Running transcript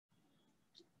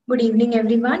Good evening,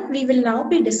 everyone. We will now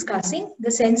be discussing the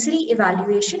sensory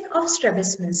evaluation of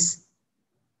strabismus.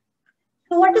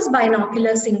 So what is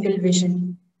binocular single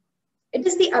vision? It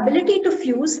is the ability to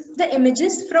fuse the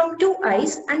images from two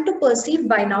eyes and to perceive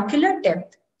binocular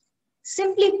depth.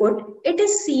 Simply put, it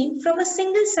is seen from a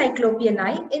single cyclopean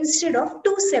eye instead of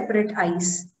two separate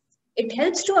eyes. It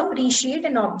helps to appreciate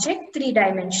an object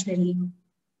three-dimensionally.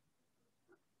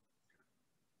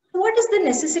 What is the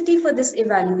necessity for this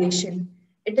evaluation?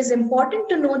 It is important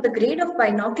to know the grade of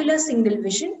binocular single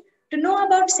vision, to know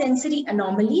about sensory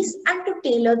anomalies, and to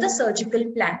tailor the surgical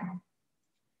plan.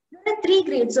 There are three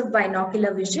grades of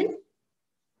binocular vision.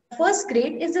 The first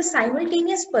grade is the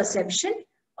simultaneous perception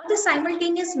or the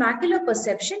simultaneous macular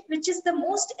perception, which is the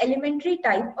most elementary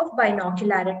type of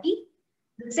binocularity.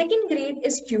 The second grade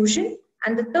is fusion,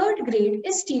 and the third grade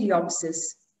is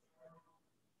STEREOPSIS.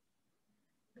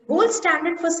 The gold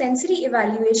standard for sensory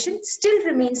evaluation still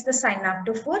remains the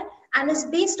synaptophore and is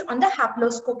based on the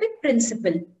haploscopic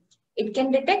principle. It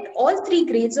can detect all three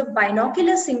grades of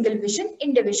binocular single vision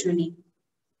individually.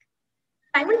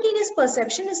 Simultaneous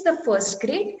perception is the first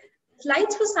grade.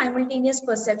 Slides for simultaneous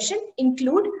perception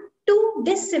include two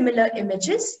dissimilar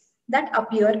images that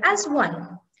appear as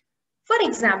one. For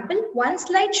example, one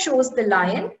slide shows the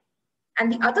lion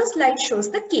and the other slide shows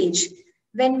the cage.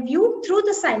 When viewed through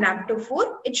the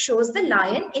synaptophore, it shows the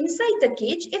lion inside the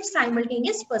cage if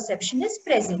simultaneous perception is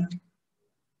present.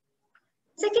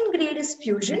 Second grade is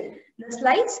fusion. The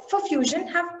slides for fusion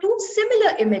have two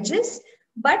similar images,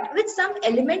 but with some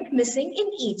element missing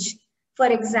in each. For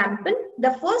example,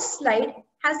 the first slide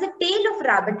has the tail of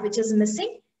rabbit which is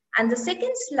missing, and the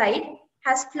second slide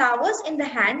has flowers in the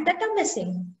hand that are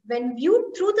missing. When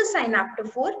viewed through the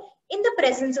synaptophore, in the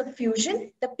presence of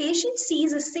fusion, the patient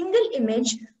sees a single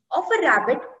image of a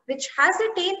rabbit which has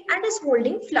a tail and is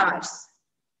holding flowers.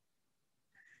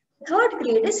 The third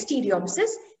grade is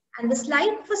STEREOPSIS, and the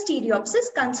slide for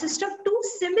STEREOPSIS consists of two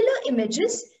similar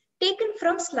images taken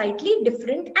from slightly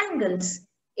different angles.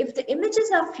 If the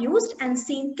images are fused and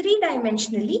seen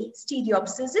three-dimensionally,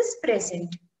 STEREOPSIS is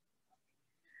present.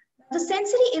 The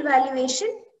sensory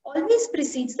evaluation always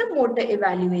precedes the motor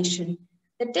evaluation.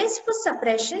 The test for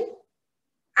suppression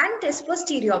and test for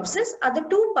STEREOPSIS are the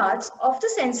two parts of the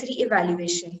sensory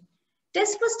evaluation.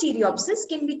 Test for STEREOPSIS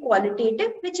can be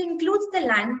qualitative, which includes the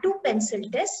Lang-2 pencil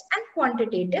test, and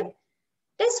quantitative.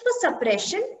 Tests for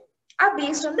suppression are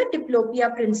based on the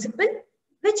diplopia principle,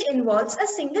 which involves a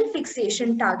single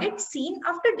fixation target seen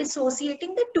after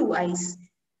dissociating the two eyes.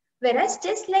 Whereas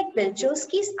tests like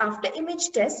Belchowski's after-image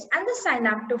test and the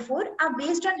synaptophore are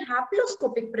based on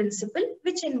haploscopic principle,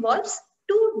 which involves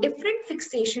two different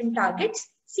fixation targets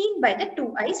seen by the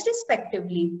two eyes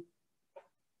respectively.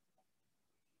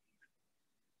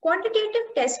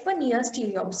 Quantitative tests for near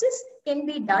STEREOPSIS can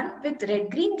be done with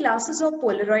red-green glasses or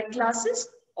Polaroid glasses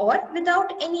or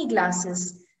without any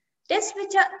glasses. Tests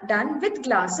which are done with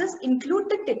glasses include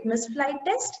the TITMUS flight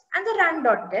test and the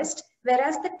RANDOT test,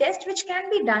 whereas the test which can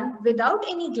be done without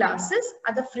any glasses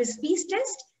are the Frisbee's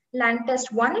test, Land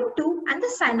test 1 and 2, and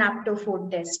the synaptophore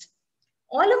test.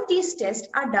 All of these tests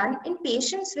are done in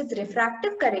patients with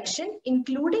refractive correction,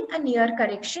 including a near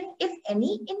correction, if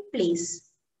any, in place.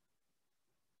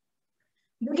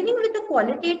 Beginning with the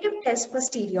qualitative test for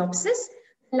STEREOPSIS,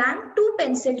 Lang-2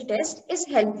 pencil test is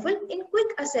helpful in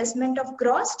quick assessment of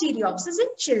gross STEREOPSIS in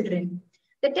children.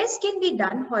 The test can be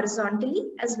done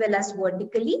horizontally as well as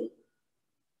vertically.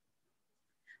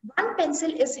 One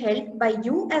pencil is held by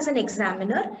you as an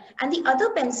examiner and the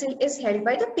other pencil is held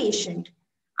by the patient.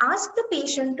 Ask the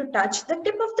patient to touch the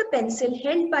tip of the pencil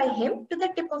held by him to the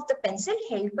tip of the pencil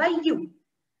held by you.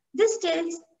 This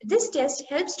test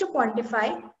helps to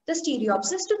quantify the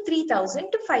STEREOPSIS to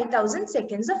 3000 to 5000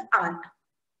 seconds of arc.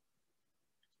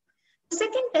 The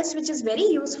second test, which is very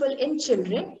useful in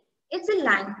children, is the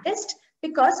Lang test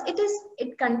because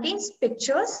it contains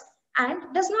pictures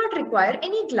and does not require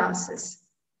any glasses.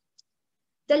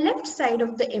 The left side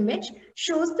of the image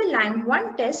shows the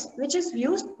Lang-1 test, which is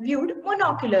viewed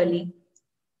monocularly.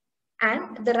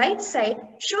 And the right side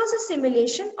shows a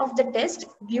simulation of the test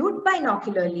viewed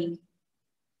binocularly.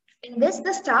 In this,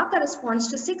 the star corresponds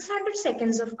to 600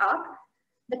 seconds of arc,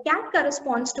 the cat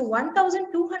corresponds to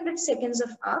 1200 seconds of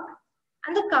arc,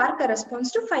 and the car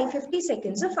corresponds to 550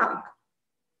 seconds of arc.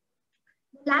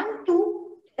 The Lang-2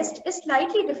 test is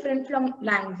slightly different from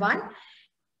Lang-1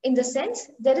 in the sense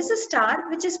there is a star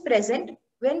which is present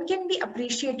when can be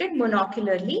appreciated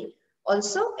monocularly.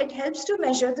 Also, it helps to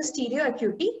measure the stereo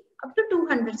acuity up to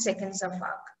 200 seconds of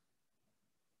arc.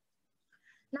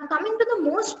 Now coming to the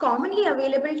most commonly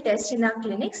available test in our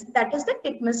clinics, that is the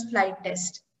TITMUS flight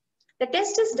test. The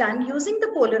test is done using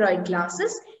the Polaroid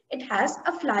glasses. it has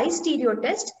a fly stereo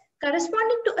test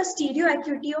corresponding to a stereo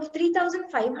acuity of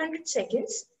 3500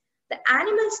 seconds, the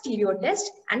animal stereo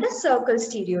test, and a circle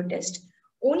stereo test.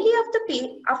 Only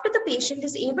after the patient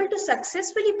is able to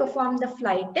successfully perform the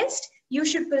fly test, you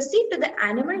should proceed to the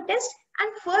animal test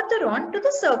and further on to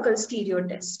the circle stereo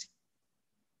test.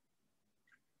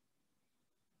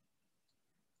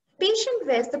 Patient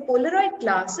wears the Polaroid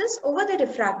glasses over the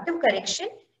refractive correction,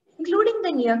 including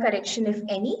the near correction if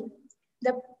any.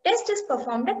 The test is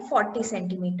performed at 40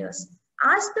 centimeters.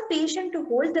 Ask the patient to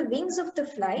hold the wings of the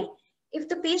fly. If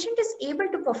the patient is able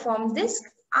to perform this,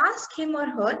 ask him or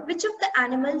her which of the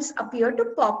animals appear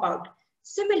to pop out.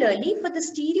 Similarly, for the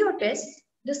stereo test,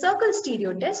 the circle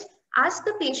stereo test, ask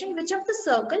the patient which of the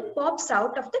circle pops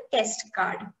out of the test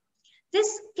card.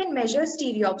 This can measure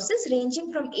STEREOPSIS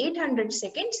ranging from 800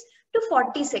 seconds to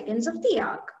 40 seconds of the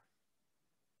arc.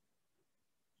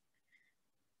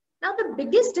 Now, the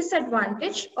biggest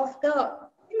disadvantage of the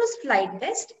TITMUS flight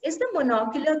test is the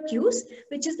monocular cues,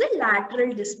 which is the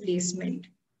lateral displacement.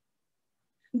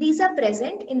 These are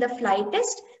present in the fly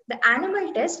test, the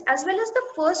animal test, as well as the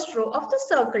first row of the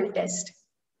circle test.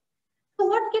 So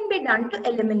what can be done to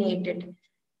eliminate it?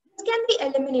 This can be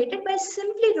eliminated by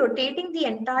simply rotating the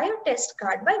entire test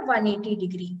card by 180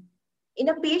 degrees. In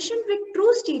a patient with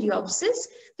true STEREOPSIS,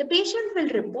 the patient will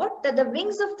report that the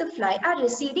wings of the fly are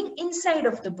receding inside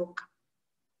of the book.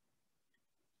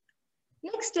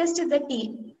 Next test is the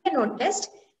TNO test.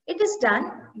 It is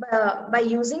done by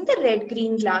using the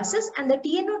red-green glasses, and the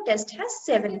TNO test has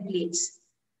 7 plates.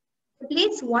 The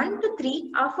plates 1 to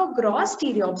 3 are for gross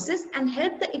STEREOPSIS and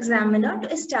help the examiner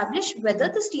to establish whether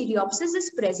the STEREOPSIS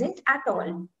is present at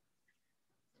all.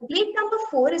 Plate number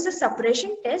 4 is a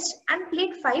suppression test, and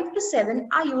plate 5 to 7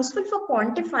 are useful for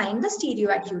quantifying the stereo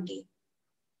acuity.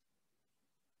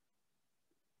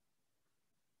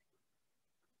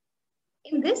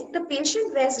 In this, the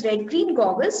patient wears red-green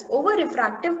goggles over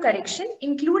refractive correction,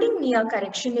 including near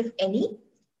correction if any.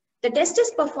 The test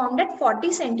is performed at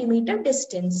 40 centimeter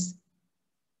distance.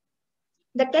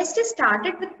 The test is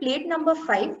started with plate number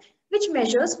 5, which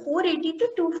measures 480 to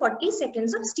 240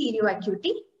 seconds of stereo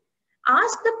acuity.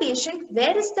 Ask the patient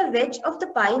where is the wedge of the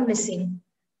pie missing.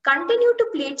 Continue to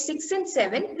plate 6 and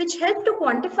 7, which help to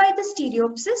quantify the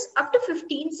STEREOPSIS up to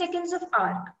 15 seconds of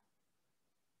arc.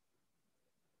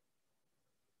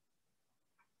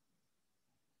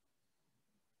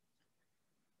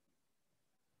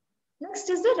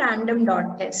 Next is the random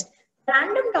dot test.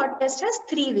 Random dot test has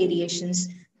 3 variations.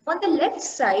 On the left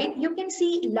side, you can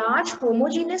see large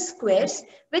homogeneous squares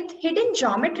with hidden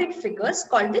geometric figures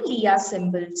called the Lea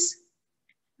symbols,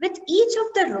 with each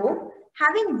of the row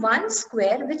having one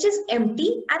square which is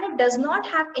empty and it does not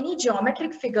have any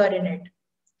geometric figure in it.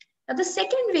 Now the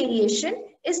second variation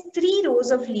is 3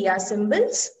 rows of Lea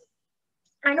symbols,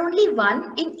 and only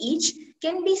one in each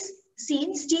can be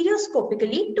seen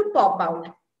stereoscopically to pop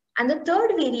out. And the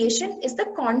third variation is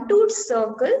the contoured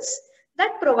circles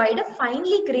that provide a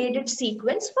finely graded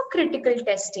sequence for critical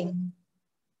testing.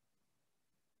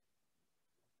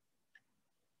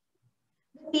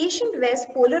 The patient wears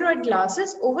Polaroid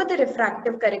glasses over the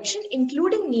refractive correction,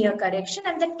 including near correction,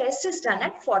 and the test is done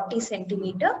at 40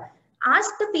 centimeter.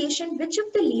 Ask the patient which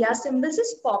of the Lea symbols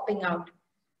is popping out.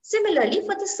 Similarly,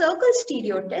 for the circle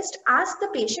stereo test, ask the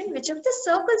patient which of the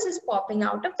circles is popping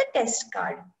out of the test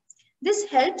card. This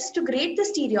helps to grade the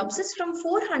STEREOPSIS from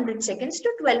 400 seconds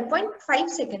to 12.5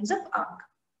 seconds of arc.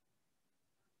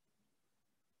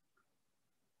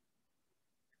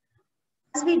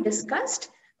 As we discussed,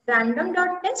 random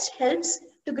dot test helps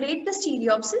to grade the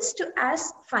STEREOPSIS to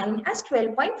as fine as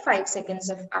 12.5 seconds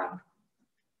of arc.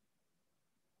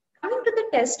 Coming to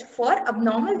the test for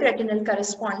abnormal retinal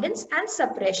correspondence and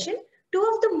suppression, 2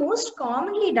 of the most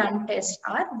commonly done tests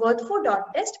are Worthford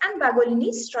dot test and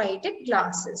Bagolini's striated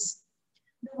glasses.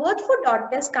 The Worthford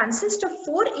dot test consists of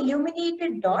 4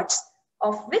 illuminated dots,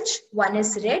 of which 1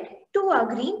 is red, 2 are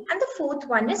green, and the 4th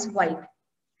one is white.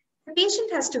 The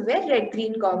patient has to wear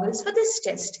red-green goggles for this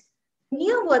test. The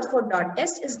near Worthford dot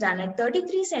test is done at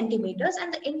 33 centimeters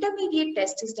and the intermediate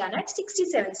test is done at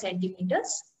 67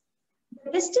 centimeters.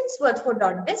 The distance Worthford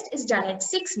dot test is done at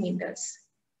 6 meters.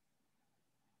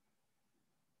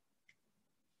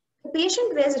 The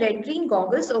patient wears red-green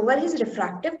goggles over his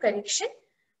refractive correction.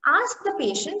 Ask the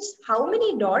patient how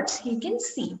many dots he can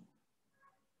see.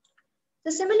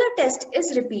 The similar test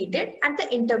is repeated at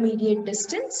the intermediate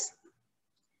distance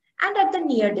and at the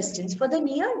near distance. For the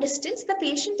near distance, the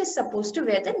patient is supposed to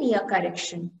wear the near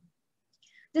correction.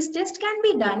 This test can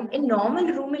be done in normal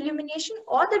room illumination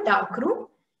or the dark room.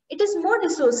 It is more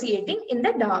dissociating in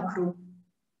the dark room.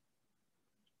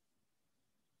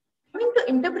 Coming Coming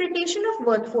to interpretation of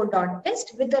Worth-4 dot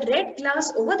test, with the red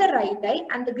glass over the right eye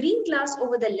and the green glass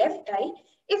over the left eye,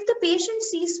 if the patient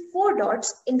sees 4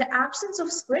 dots in the absence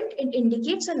of squint, it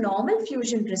indicates a normal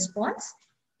fusion response.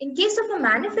 In case of a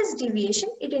manifest deviation,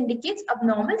 it indicates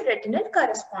abnormal retinal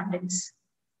correspondence.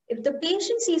 If the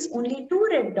patient sees only 2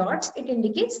 red dots, it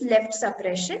indicates left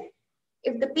suppression.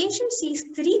 If the patient sees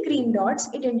 3 green dots,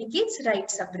 it indicates right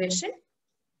suppression.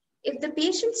 If the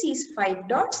patient sees 5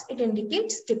 dots, it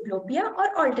indicates diplopia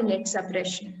or alternate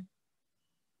suppression.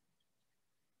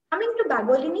 Coming to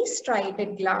Bagolini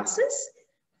striated glasses.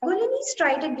 Bagolini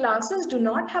striated glasses do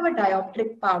not have a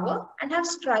dioptric power and have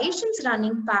striations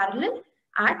running parallel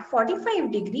at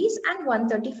 45 degrees and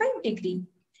 135 degrees.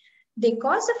 They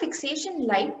cause the fixation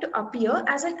light to appear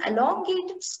as an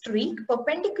elongated streak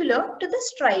perpendicular to the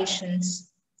striations.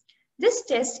 This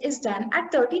test is done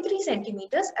at 33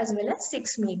 centimeters as well as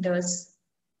 6 meters.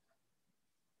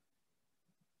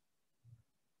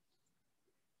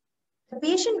 The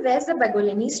patient wears the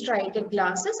Bagolini striated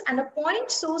glasses and a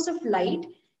point source of light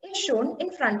is shown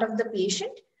in front of the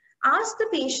patient. Ask the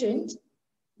patient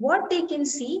what they can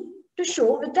see to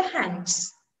show with the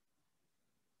hands.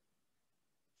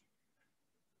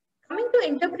 Coming to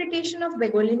interpretation of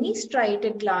Bagolini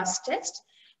striated glass test,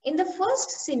 in the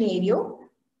first scenario,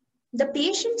 the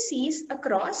patient sees a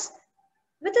cross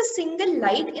with a single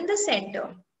light in the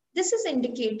center. This is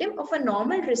indicative of a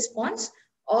normal response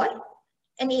or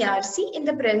an ARC in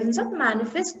the presence of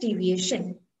manifest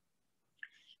deviation.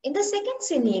 In the second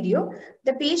scenario,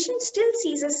 the patient still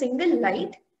sees a single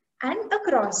light and a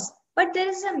cross, but there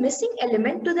is a missing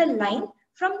element to the line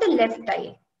from the left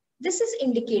eye. This is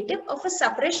indicative of a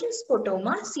suppression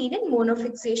scotoma seen in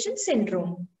monofixation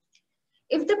syndrome.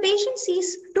 If the patient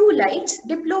sees 2 lights,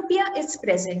 diplopia is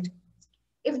present.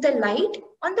 If the light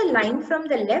on the line from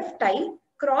the left eye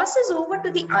crosses over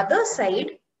to the other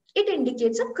side, it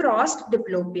indicates a crossed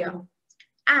diplopia.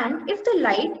 And if the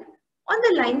light on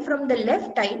the line from the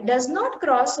left eye does not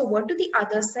cross over to the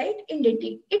other side,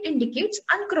 it indicates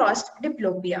uncrossed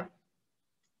diplopia.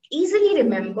 Easily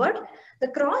remembered, the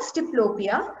crossed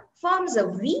diplopia forms a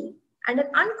V and an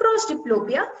uncrossed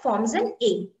diplopia forms an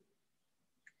A.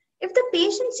 If the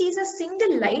patient sees a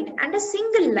single light and a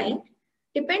single line,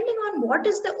 depending on what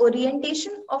is the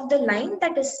orientation of the line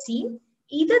that is seen,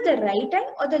 either the right eye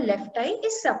or the left eye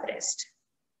is suppressed.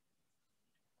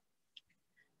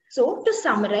 So, to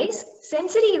summarize,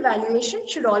 sensory evaluation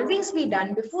should always be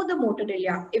done before the motor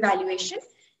evaluation.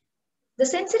 The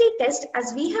sensory tests,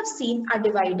 as we have seen, are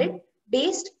divided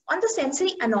based on the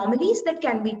sensory anomalies that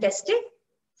can be tested,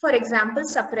 for example,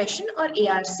 suppression or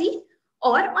ARC,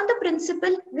 or on the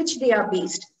principle which they are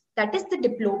based, that is the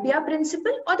diplopia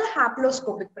principle or the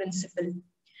haploscopic principle.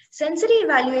 Sensory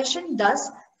evaluation thus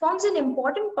forms an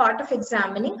important part of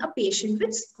examining a patient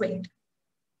with squint.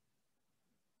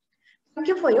 Thank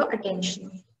you for your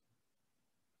attention.